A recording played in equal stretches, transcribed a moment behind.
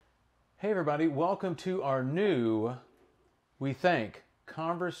Hey everybody, welcome to our new, we think,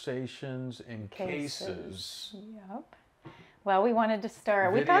 Conversations in Cases. Yep. Well, we wanted to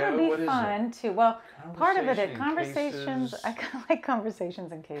start. We thought Video, it'd what be is fun it? to, well, part of it Conversation at in Conversations, Cases. I kind of like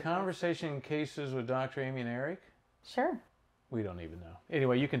Conversations in Cases. Conversation in Cases with Dr. Amy and Eric? Sure. We don't even know.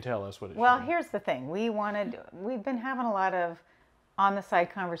 Anyway, you can tell us what it Well, should be. here's the thing. We've been having a lot of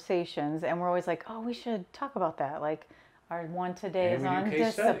on-the-side conversations, and we're always like, oh, we should talk about that. Like, our one today And is we do on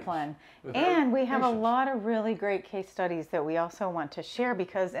case discipline. studies with our And we have a patients. lot of really great case studies that we also want to share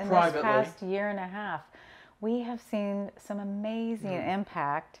because in Privately. this past year and a half, we have seen some amazing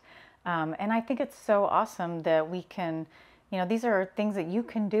impact. And I think it's so awesome that we can, these are things that you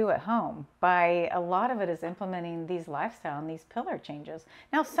can do at home. By a lot of it is implementing these lifestyle and these pillar changes.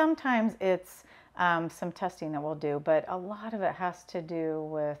 Now, sometimes it's some testing that we'll do, but a lot of it has to do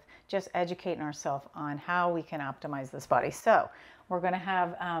with just educating ourselves on how we can optimize this body. So we're going to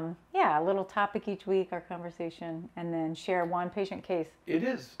have, a little topic each week, our conversation, and then share one patient case. It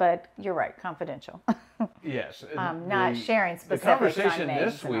is. But you're right, confidential. Yes. Not sharing specifics The conversation on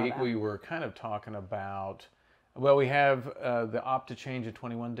names this and all week, that. we were kind of talking about, well, we have the Opt to Change a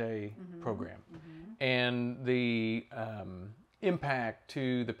 21-day program. And the impact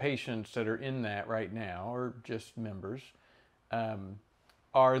to the patients that are in that right now, or just members,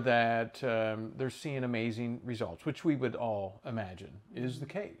 are that they're seeing amazing results, which we would all imagine is the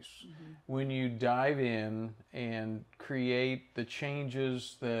case. When you dive in and create the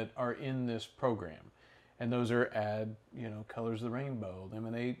changes that are in this program, and those are add, colors of the rainbow,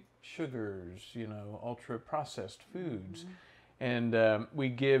 eliminate sugars, ultra processed foods. And we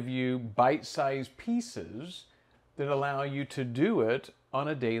give you bite-sized pieces that allow you to do it on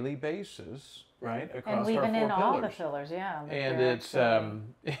a daily basis, right? Across And weaving our in four all pillars. the pillars, yeah. And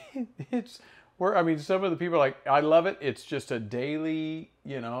it's where, I mean, some of the people are like, I love it. It's just a daily,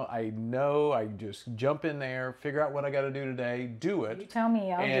 I just jump in there, figure out what I got to do today, do it. You tell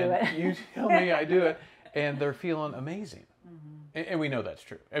me, I'll do it. You tell me I do it. And they're feeling amazing. And we know that's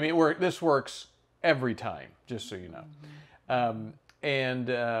true. I mean, this works every time, just so you know.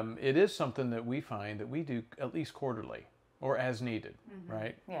 It is something that we find that we do at least quarterly or as needed,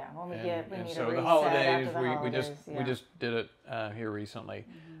 right? Yeah, when we And need so a reset the holidays, after the holidays. we just did it here recently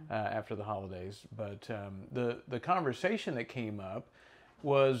after the holidays. But the conversation that came up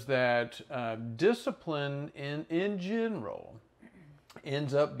was that discipline in general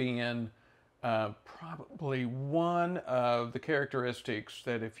ends up being probably one of the characteristics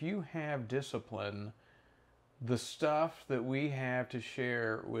that if you have discipline, the stuff that we have to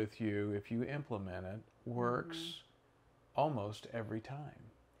share with you, if you implement it, works almost every time.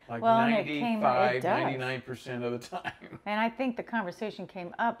 Like Well, 95, 99% of the time. And I think the conversation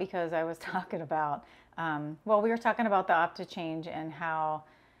came up because I was talking about, we were talking about the Opt to Change and how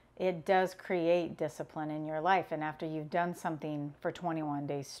it does create discipline in your life. And after you've done something for 21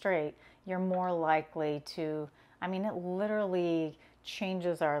 days straight, you're more likely to, it literally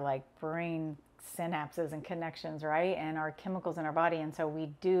changes our brain synapses and connections, right? And our chemicals in our body. And so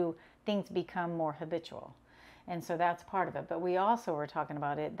things become more habitual. And so that's part of it. But we also were talking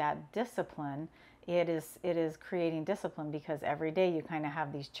about that discipline, it is creating discipline because every day you kind of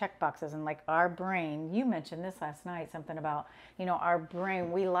have these check boxes. And like our brain, you mentioned this last night, something about, our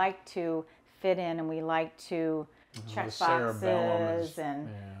brain, we like to fit in and we like to check boxes and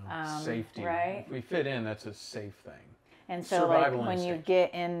safety. Right? If we fit in, that's a safe thing. And so when you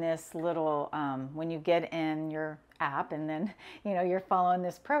get in this little, when you get in your app and then, you're following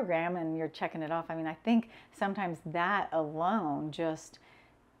this program and you're checking it off. I think sometimes that alone, just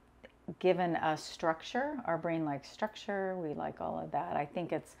given us structure, our brain likes structure, we like all of that. I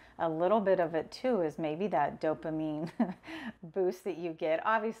think it's a little bit of it too is maybe that dopamine boost that you get.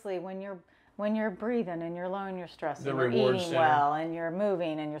 Obviously, when you're breathing and you're lowering your stress and you're eating well and you're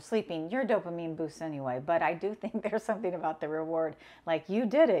moving and you're sleeping, your dopamine boosts anyway. But I do think there's something about the reward. Like you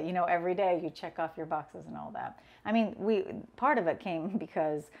did it, every day you check off your boxes and all that. Part of it came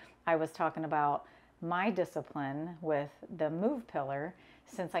because I was talking about my discipline with the move pillar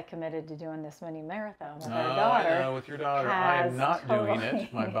since I committed to doing this mini marathon with our daughter. I know, with your daughter. I am not doing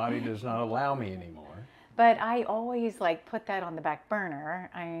it. My body does not allow me anymore. But I always put that on the back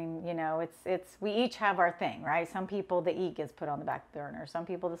burner. We each have our thing, right? Some people the eat gets put on the back burner. Some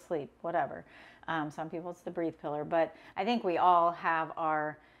people the sleep, whatever. Some people it's the breathe pillar. But I think we all have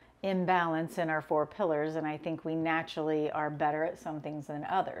our imbalance in our four pillars, and I think we naturally are better at some things than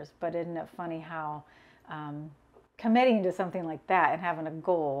others. But isn't it funny how committing to something like that and having a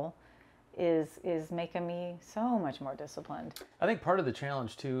goal is making me so much more disciplined. I think part of the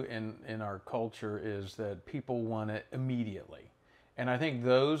challenge too in our culture is that people want it immediately. And I think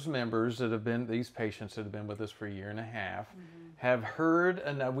those members that have been, these patients that have been with us for a year and a half, have heard,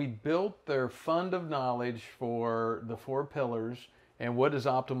 and we built their fund of knowledge for the 4 pillars and what does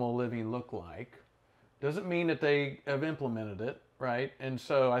optimal living look like. Doesn't mean that they have implemented it, right? And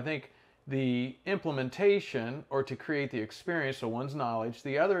so I think the implementation, or to create the experience, so one's knowledge,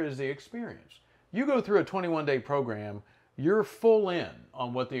 the other is the experience. You go through a 21-day program, you're full in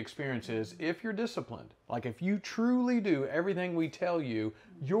on what the experience is if you're disciplined. Like if you truly do everything we tell you,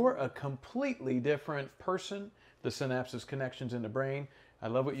 you're a completely different person. The synapses connections in the brain. I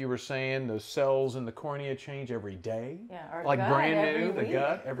love what you were saying. The cells in the cornea change every day. Yeah, our like gut brand new, every the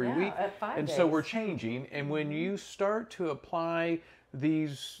gut every week. At 5 and days. so we're changing. And when you start to apply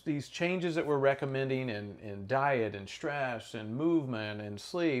these changes that we're recommending in diet and stress and movement and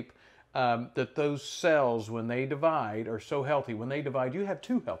sleep, that those cells, when they divide, are so healthy. When they divide, you have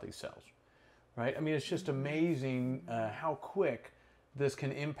 2 healthy cells, right? I mean, it's just amazing how quick this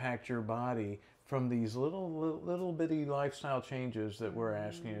can impact your body from these little bitty lifestyle changes that we're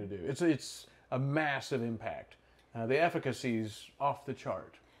asking you to do. It's a massive impact. The efficacy's off the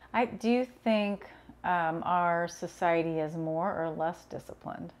chart. Do you think our society is more or less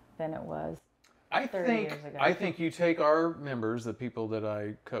disciplined than it was 30 years ago? I think you take our members, the people that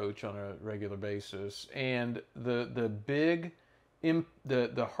I coach on a regular basis, and the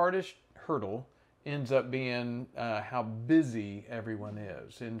hardest hurdle ends up being how busy everyone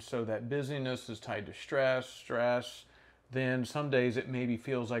is. And so that busyness is tied to stress. Then some days it maybe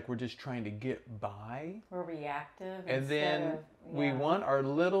feels like we're just trying to get by. We're reactive. And then we want our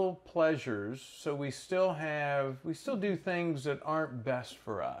little pleasures, so we still do things that aren't best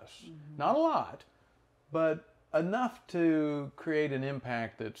for us. Not a lot, but enough to create an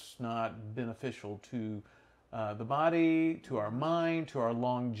impact that's not beneficial to the body, to our mind, to our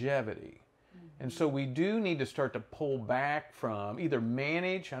longevity. And so we do need to start to pull back from either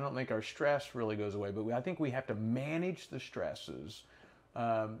manage. I don't think our stress really goes away, but I think we have to manage the stresses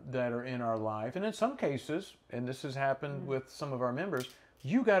that are in our life. And in some cases, and this has happened with some of our members,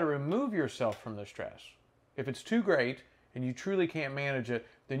 you got to remove yourself from the stress. If it's too great and you truly can't manage it,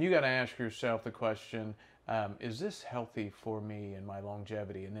 then you got to ask yourself the question, is this healthy for me and my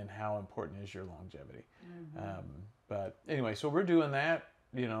longevity? And then how important is your longevity? But anyway, so we're doing that,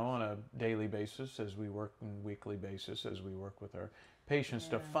 on a daily basis, as we work, and weekly basis as we work with our patients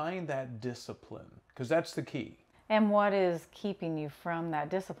to find that discipline, because that's the key. And what is keeping you from that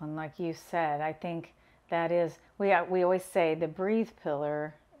discipline? Like you said, I think that is, we always say the breathe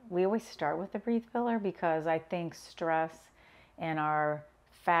pillar, we always start with the breathe pillar, because I think stress in our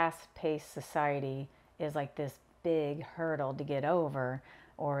fast-paced society is like this big hurdle to get over.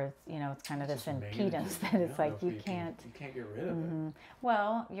 Or it's kind of this impedance that it's like you can't get rid of it.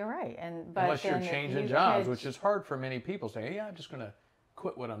 Well, you're right, but unless you're changing jobs, which is hard for many people. Say, I'm just going to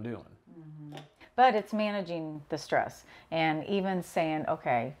quit what I'm doing. But it's managing the stress, and even saying,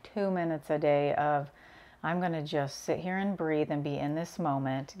 okay, 2 minutes a day of I'm going to just sit here and breathe and be in this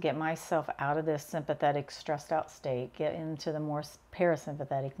moment, get myself out of this sympathetic, stressed out state, get into the more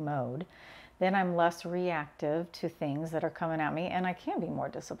parasympathetic mode. Then I'm less reactive to things that are coming at me, and I can be more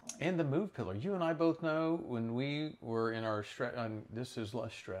disciplined. And the move pillar. You and I both know when we were in our stress, this is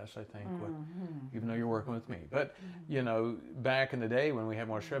less stress, I think, even though you're working with me. But, back in the day when we had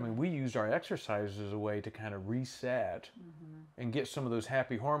more stress, we used our exercise as a way to kind of reset and get some of those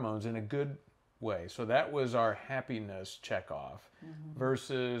happy hormones in a good way. So that was our happiness checkoff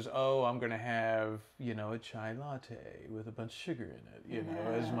versus, I'm going to have, a chai latte with a bunch of sugar in it,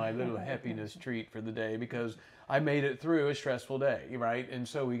 as my little happiness treat for the day because I made it through a stressful day, right? And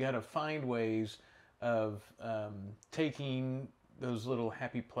so we got to find ways of taking those little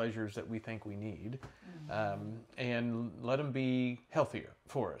happy pleasures that we think we need and let them be healthier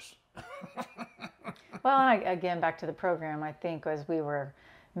for us. Well, again, back to the program, I think as we were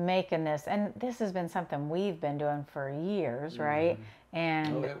making this, and this has been something we've been doing for years, right?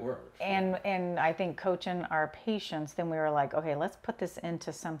 And it works. And I think coaching our patients, then we were like, okay, let's put this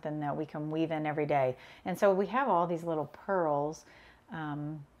into something that we can weave in every day. And so we have all these little pearls.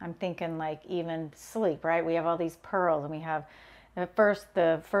 I'm thinking like even sleep, right? We have all these pearls, and we have the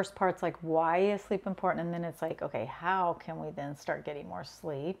first part's like, why is sleep important? And then it's like, okay, how can we then start getting more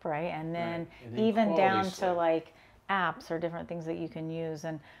sleep, right? And then, and then even down sleep to like apps or different things that you can use.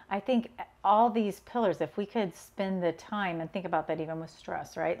 And I think all these pillars, if we could spend the time and think about that even with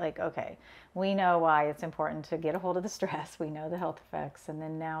stress, right? Like, okay, we know why it's important to get a hold of the stress. We know the health effects. And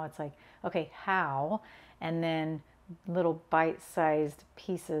then now it's like, okay, how? And then little bite-sized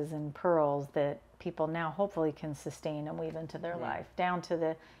pieces and pearls that people now hopefully can sustain and weave into their life, down to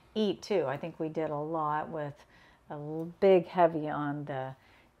the eat too. I think we did a lot with big heavy on the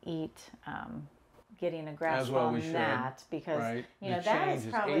eat, getting a grasp As well on we should, that, because right? you know The that change is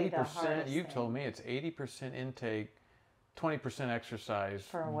is probably the 80%. hardest You've thing. told me it's 80% intake, 20% exercise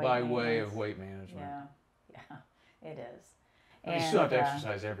For weight by way maintenance. of weight management. Yeah, it is. I mean, you still have to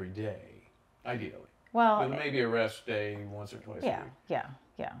exercise every day, ideally. Well, with maybe a rest day once or twice a week.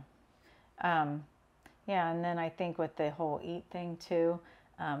 Yeah. And then I think with the whole eat thing too,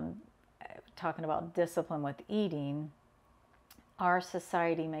 talking about discipline with eating, our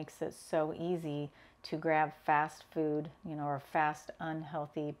society makes it so easy to grab fast food, or fast,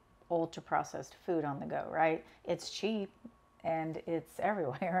 unhealthy, ultra-processed food on the go, right? It's cheap and it's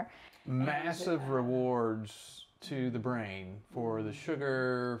everywhere. Massive rewards to the brain for the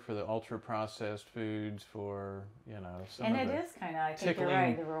sugar, for the ultra-processed foods, for, some and of it the is kind of, I think you're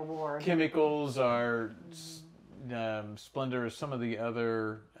right, the reward. Chemicals are splendor. Some of the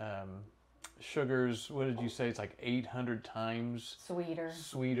other sugars, what did you say? It's like 800 times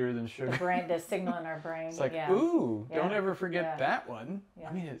sweeter than sugar. The signal in our brain. It's like, ooh, don't ever forget that one. Yeah.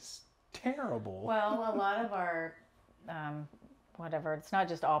 I mean, it's terrible. Well, a lot of our, it's not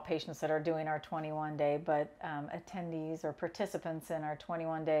just all patients that are doing our 21-day, but attendees or participants in our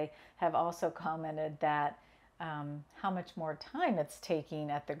 21-day have also commented that how much more time it's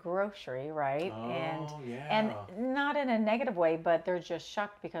taking at the grocery, right? And not in a negative way, but they're just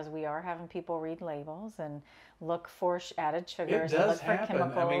shocked because we are having people read labels and look for added sugars. It does and look happen. For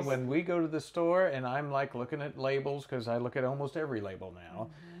chemicals. I mean, when we go to the store and I'm like looking at labels, because I look at almost every label now,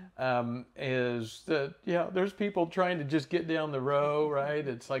 is that, there's people trying to just get down the row, right?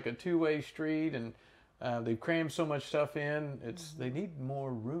 It's like a two-way street, and they've crammed so much stuff in. They need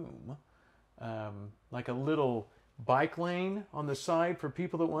more room. Like a little bike lane on the side for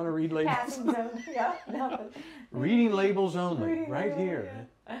people that want to read labels. Reading labels only, right here.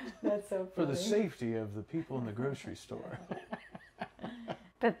 Yeah. That's so funny. For the safety of the people in the grocery store.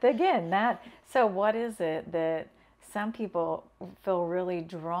 But again, so what is it that some people feel really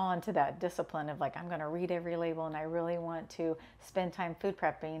drawn to that discipline of like, I'm going to read every label and I really want to spend time food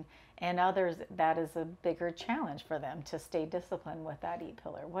prepping, and others, that is a bigger challenge for them to stay disciplined with that eat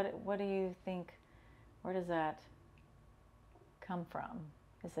pillar. What do you think, where does that come from?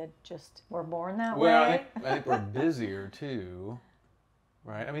 Is it just we're born that way? Well, I think we're busier too,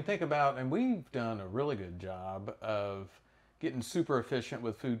 right? I mean, think about, and we've done a really good job of getting super efficient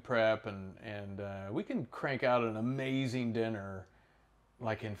with food prep, and we can crank out an amazing dinner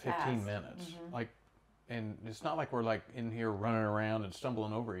like in 15 minutes. Like, and it's not like we're like in here running around and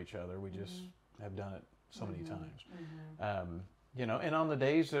stumbling over each other. We just have done it so many times. And on the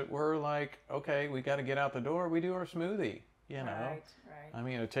days that we're like, okay, we got to get out the door, we do our smoothie, Right. I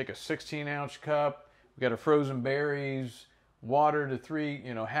mean, I take a 16-ounce cup, we got our frozen berries, water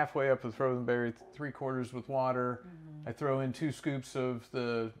to halfway up with frozen berry, 3/4 with water. I throw in 2 scoops of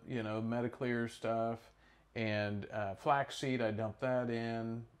the, Mediclear stuff, and flaxseed, I dump that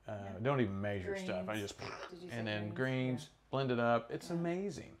in. Don't even measure stuff. I just, and then greens, blend it up. It's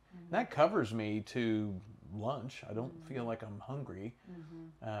amazing. That covers me to lunch. I don't feel like I'm hungry.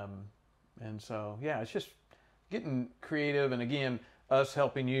 And so, it's just getting creative. And again, us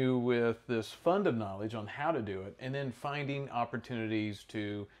helping you with this fund of knowledge on how to do it, and then finding opportunities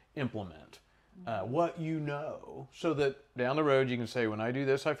to implement what so that down the road you can say, when I do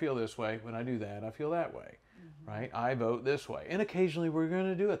this, I feel this way. When I do that, I feel that way. Right? I vote this way. And occasionally we're going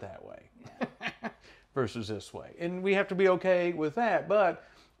to do it that way versus this way. And we have to be okay with that. But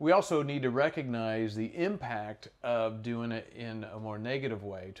we also need to recognize the impact of doing it in a more negative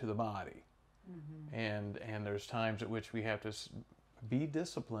way to the body. And there's times at which we have to be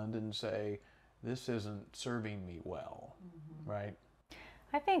disciplined and say, this isn't serving me well, right?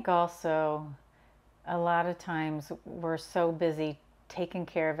 I think also a lot of times we're so busy taking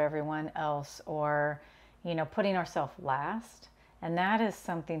care of everyone else, or, putting ourselves last. And that is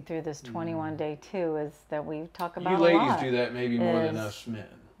something through this 21-day too, is that we talk about You a ladies lot, do that maybe more than us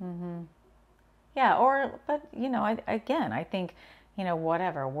men. Yeah, but I think,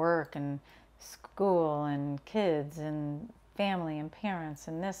 whatever, work and school and kids and family and parents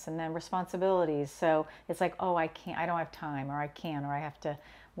and this and then responsibilities. So it's like, oh, I don't have time, or I can, or I have to,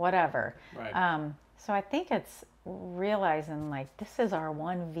 whatever. Right. So I think it's realizing like this is our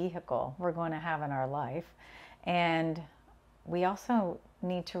one vehicle we're going to have in our life. And we also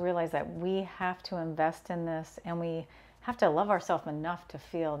need to realize that we have to invest in this, and we have to love ourselves enough to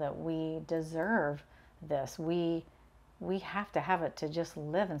feel that we deserve this. We have to have it to just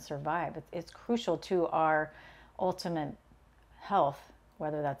live and survive. It's crucial to our ultimate health,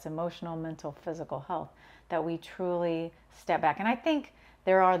 whether that's emotional, mental, physical health, that we truly step back. And I think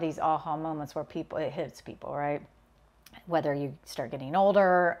there are these aha moments where it hits people, right? whether you start getting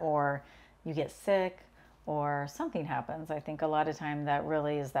older or you get sick or something happens. I think a lot of time that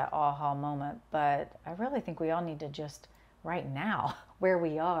really is that aha moment. But I really think we all need to just right now, where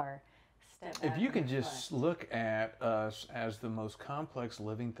we are, step back. If you could just look at us as the most complex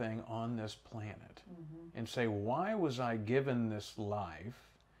living thing on this planet and say, why was I given this life?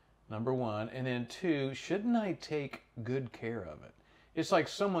 Number one. And then two, shouldn't I take good care of it? It's like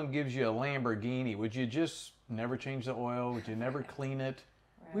someone gives you a Lamborghini. Would you just never change the oil? Would you never clean it?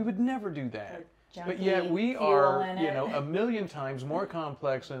 Right. We would never do that. But yet we are, you know, a million times more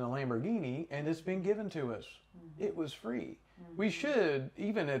complex than a Lamborghini, and it's been given to us. It was free. We should,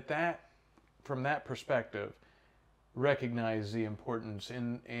 even at that, from that perspective, recognize the importance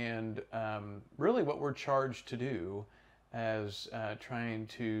and really what we're charged to do as trying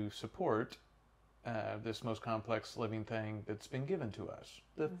to support this most complex living thing that's been given to us,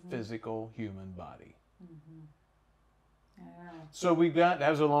 the physical human body. So that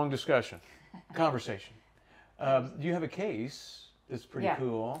was a long discussion, conversation. You have a case that's pretty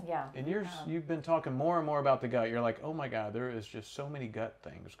cool. Yeah. And you've been talking more and more about the gut. You're like, oh my God, there is just so many gut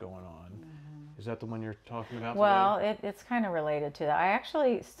things going on. Is that the one you're talking about today? It's kind of related to that. I've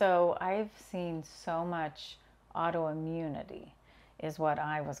seen so much autoimmunity is what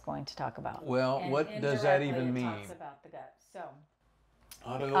I was going to talk about. Well, and what does that even mean? It talks about the gut. So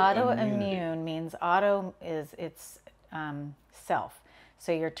autoimmune means auto is its self.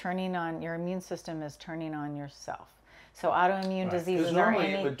 So you're turning on, your immune system is turning on yourself. So autoimmune diseases are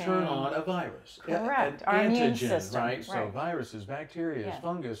anything. It would turn on a virus. Correct. Our immune system, right? So viruses, bacteria,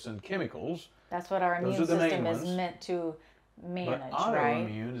 fungus, and chemicals. That's what our immune system is meant to manage, but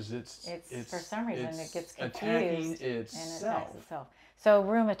autoimmune is it's for some reason it gets confused attacking itself. So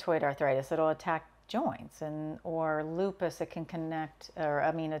rheumatoid arthritis, it'll attack joints, or lupus, it can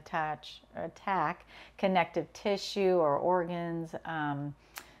attack connective tissue or organs.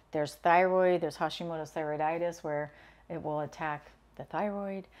 There's thyroid, there's Hashimoto's thyroiditis, where it will attack the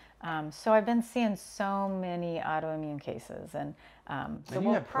thyroid. So I've been seeing so many autoimmune cases, and so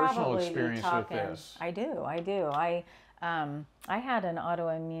you have personal experience with this. I do. I had an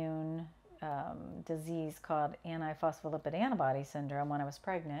autoimmune disease called antiphospholipid antibody syndrome when I was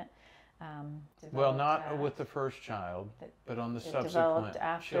pregnant. Well, not with the first child, but on the subsequent developed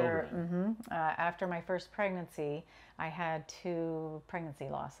after, children. After my first pregnancy, I had 2 pregnancy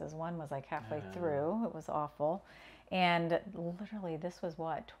losses. One was like halfway through. It was awful. And literally, this was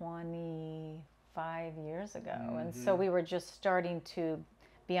 25 years ago. And so we were just starting to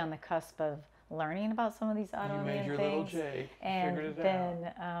be on the cusp of learning about some of these autoimmune things. You made your little Jake. And figured it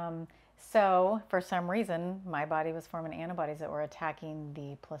then, out. So for some reason, my body was forming antibodies that were attacking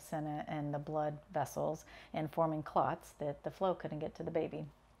the placenta and the blood vessels and forming clots that the flow couldn't get to the baby.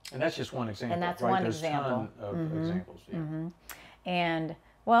 And that's just one example. And that's right? one There's example. A ton of examples. Yeah.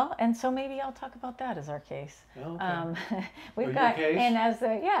 And so maybe I'll talk about that as our case. Okay. We've got, and as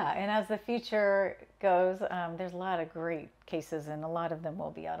the future goes, there's a lot of great cases, and a lot of them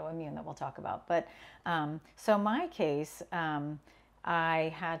will be autoimmune that we'll talk about. But so my case,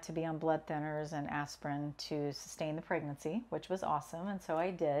 I had to be on blood thinners and aspirin to sustain the pregnancy, which was awesome, and so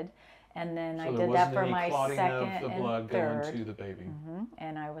I did. And then I did that for my second of the blood and third. Going to the baby.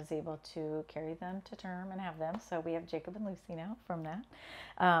 And I was able to carry them to term and have them. So we have Jacob and Lucy now from that.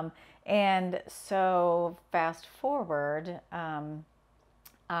 And so fast forward,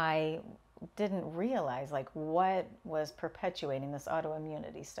 I didn't realize like what was perpetuating this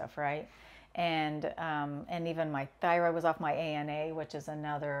autoimmunity stuff, right? And even my thyroid was off. My ANA, which is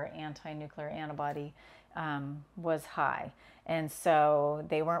another anti-nuclear antibody, was high. And so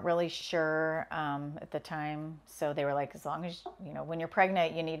they weren't really sure at the time. So they were like, as long as, when you're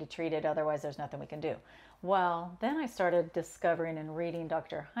pregnant, you need to treat it. Otherwise, there's nothing we can do. Well, then I started discovering and reading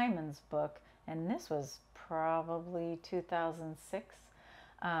Dr. Hyman's book. And this was probably 2006.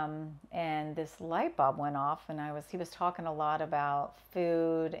 And this light bulb went off, and he was talking a lot about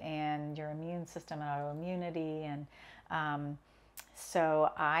food and your immune system and autoimmunity. And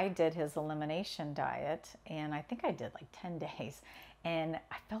so I did his elimination diet, and I think I did like 10 days, and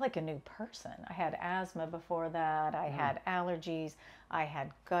I felt like a new person. I had asthma before that. I had allergies. I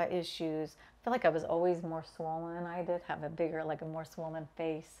had gut issues. I feel like I was always more swollen. I did have a more swollen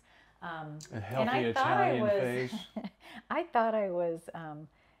face. A healthy Italian face. I thought I was,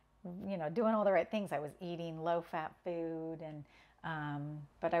 doing all the right things. I was eating low-fat food,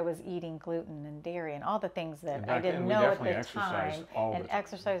 but I was eating gluten and dairy and all the things that I didn't know at the time.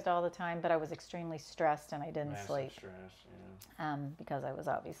 Exercised all the time, but I was extremely stressed and I didn't sleep. Because I was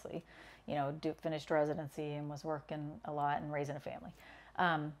obviously, finished residency and was working a lot and raising a family.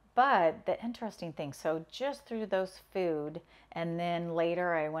 But the interesting thing, so just through those food, and then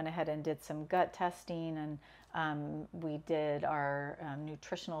later I went ahead and did some gut testing, and we did our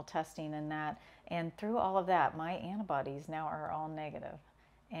nutritional testing and that. And through all of that, my antibodies now are all negative.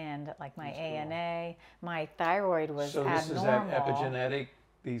 And like my ANA, my thyroid was abnormal. So this is that epigenetic,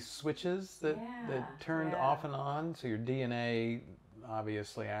 these switches that turned off and on. So your DNA,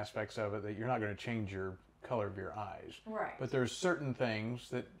 obviously aspects of it that you're not going to change your color of your eyes. Right. But there's certain things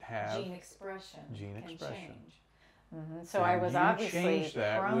that have gene expression. Mm-hmm. So I was obviously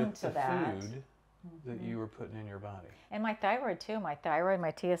prone with to the that. Food that you were putting in your body. And my thyroid too. My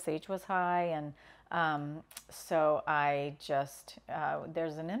TSH was high, and so I just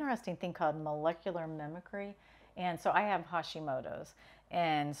there's an interesting thing called molecular mimicry, and so I have Hashimoto's,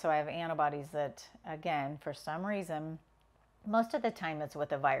 and so I have antibodies that, again, for some reason, most of the time it's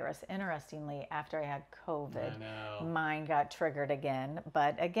with a virus. Interestingly, after I had COVID, mine got triggered again.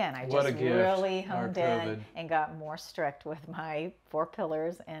 But again, I just really honed in and got more strict with my 4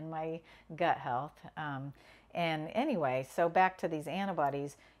 pillars and my gut health. And anyway, so back to these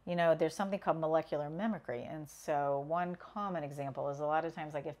antibodies, there's something called molecular mimicry. And so one common example is a lot of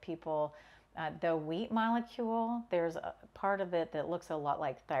times, like if people, the wheat molecule, there's a part of it that looks a lot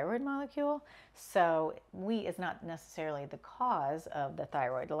like thyroid molecule. So wheat is not necessarily the cause of the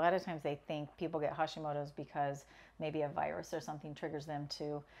thyroid. A lot of times they think people get Hashimoto's because maybe a virus or something triggers them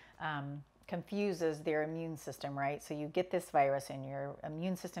to, confuses their immune system, right? So you get this virus and your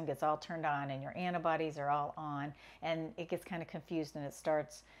immune system gets all turned on and your antibodies are all on, and it gets kind of confused and it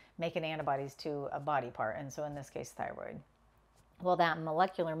starts making antibodies to a body part. And so in this case, thyroid. Well, that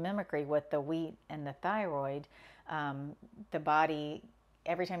molecular mimicry with the wheat and the thyroid, the body,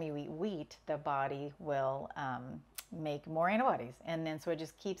 every time you eat wheat, the body will make more antibodies. And then so it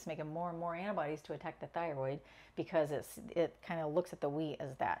just keeps making more and more antibodies to attack the thyroid because it kind of looks at the wheat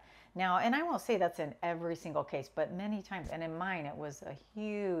as that. Now, and I won't say that's in every single case, but many times, and in mine, it was a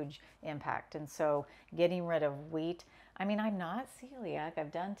huge impact. And so getting rid of wheat, I mean, I'm not celiac.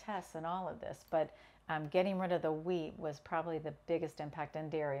 I've done tests and all of this, but getting rid of the wheat was probably the biggest impact in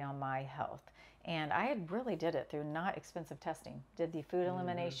dairy on my health. And I had really did it through not expensive testing. Did the food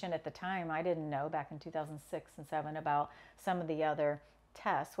elimination at the time. I didn't know back in 2006 and 2007 about some of the other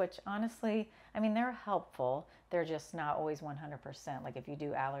tests, which honestly, I mean, they're helpful. They're just not always 100%, like if you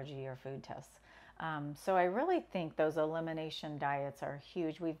do allergy or food tests. So I really think those elimination diets are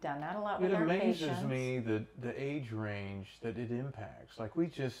huge. We've done that a lot with our patients. It amazes me the age range that it impacts. Like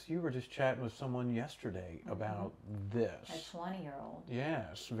you were just chatting with someone yesterday about this. A 20-year-old.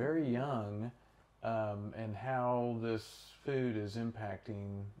 Yes, very young, and how this food is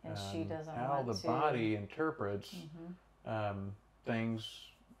impacting and she doesn't how want the body interprets things,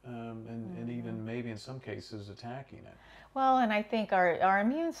 and even maybe in some cases attacking it. Well, and I think our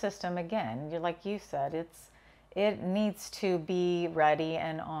immune system, again, like you said, it needs to be ready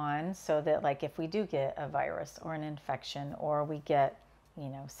and on so that, like, if we do get a virus or an infection or we get,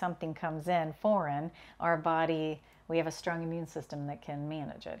 something comes in foreign, our body, we have a strong immune system that can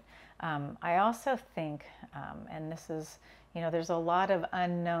manage it. I also think, and this is, there's a lot of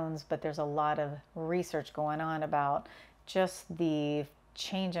unknowns, but there's a lot of research going on about just the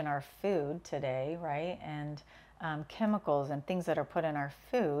change in our food today, right? And chemicals and things that are put in our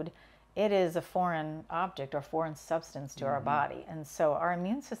food, it is a foreign object or foreign substance to our body. And so our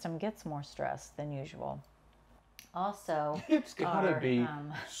immune system gets more stressed than usual. Also, it's got to be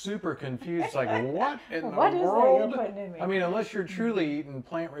super confused. Like, what in the what is world? That you're putting in me? I mean, unless you're truly eating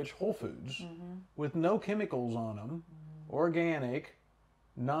plant-rich whole foods with no chemicals on them, organic,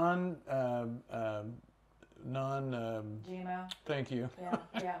 non GMO. Thank you.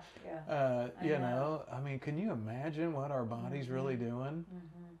 Yeah. I mean, can you imagine what our body's really doing?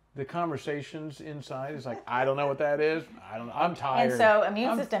 The conversations inside is like, I don't know what that is. I'm tired. And so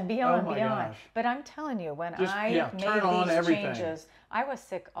immune system beyond. But I'm telling you, when I made these changes, I was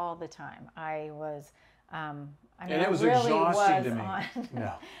sick all the time. I was. And it was exhausting to me.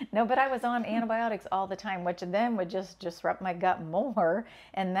 No, but I was on antibiotics all the time, which then would just disrupt my gut more.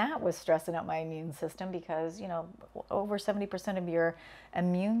 And that was stressing out my immune system because, over 70% of your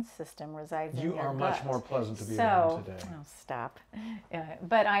immune system resides in your gut. You are much more pleasant to be around today. Oh, stop.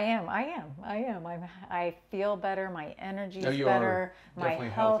 But I am. I feel better. My energy is better. My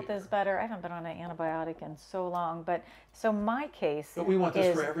health is better. I haven't been on an antibiotic in so long. But so my case But we want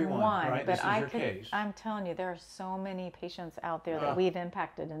this for everyone, right? But this is your case. I'm telling you, there are so many patients out there that we've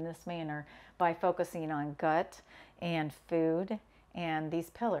impacted in this manner by focusing on gut and food and these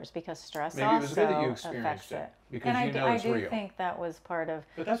pillars, because stress Maybe it was good that you also experienced affects it, it. because And you know it's real. I do think that was part of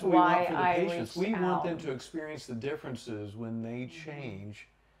But that's what we want why for the I patients. We reached want out. them to experience the differences when they change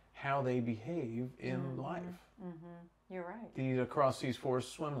how they behave in life. You're right. Across these 4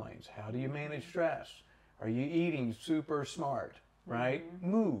 swim lanes. How do you manage stress? Are you eating super smart? Right?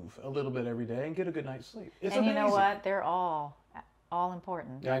 Move a little bit every day and get a good night's sleep. It's and amazing. You know what? They're all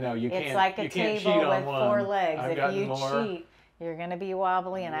important. I know, It's like a table with 4 legs. If you more. cheat, you're going to be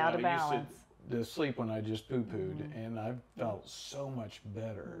wobbly and out of balance. To sleep when I just poo-pooed, and I felt so much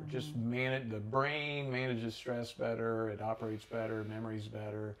better. Just the brain manages stress better, it operates better, memory's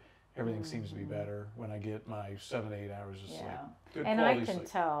better, everything seems to be better when I get my 7 to 8 hours of sleep. Good and I can sleep.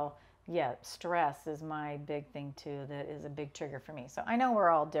 tell, stress is my big thing too. That is a big trigger for me. So I know we're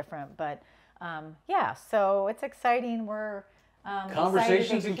all different, but so it's exciting. We're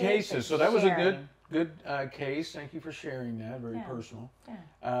conversations and cases. So that was a sharing. good case. Thank you for sharing that. Very personal.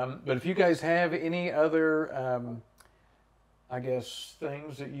 Yeah. But if you guys have any other, I guess,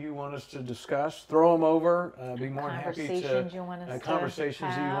 things that you want us to discuss, throw them over. Be more than happy to conversations you want us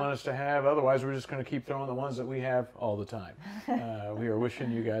conversations that you want us to have. Otherwise, we're just going to keep throwing the ones that we have all the time. We are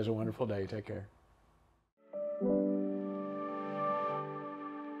wishing you guys a wonderful day. Take care.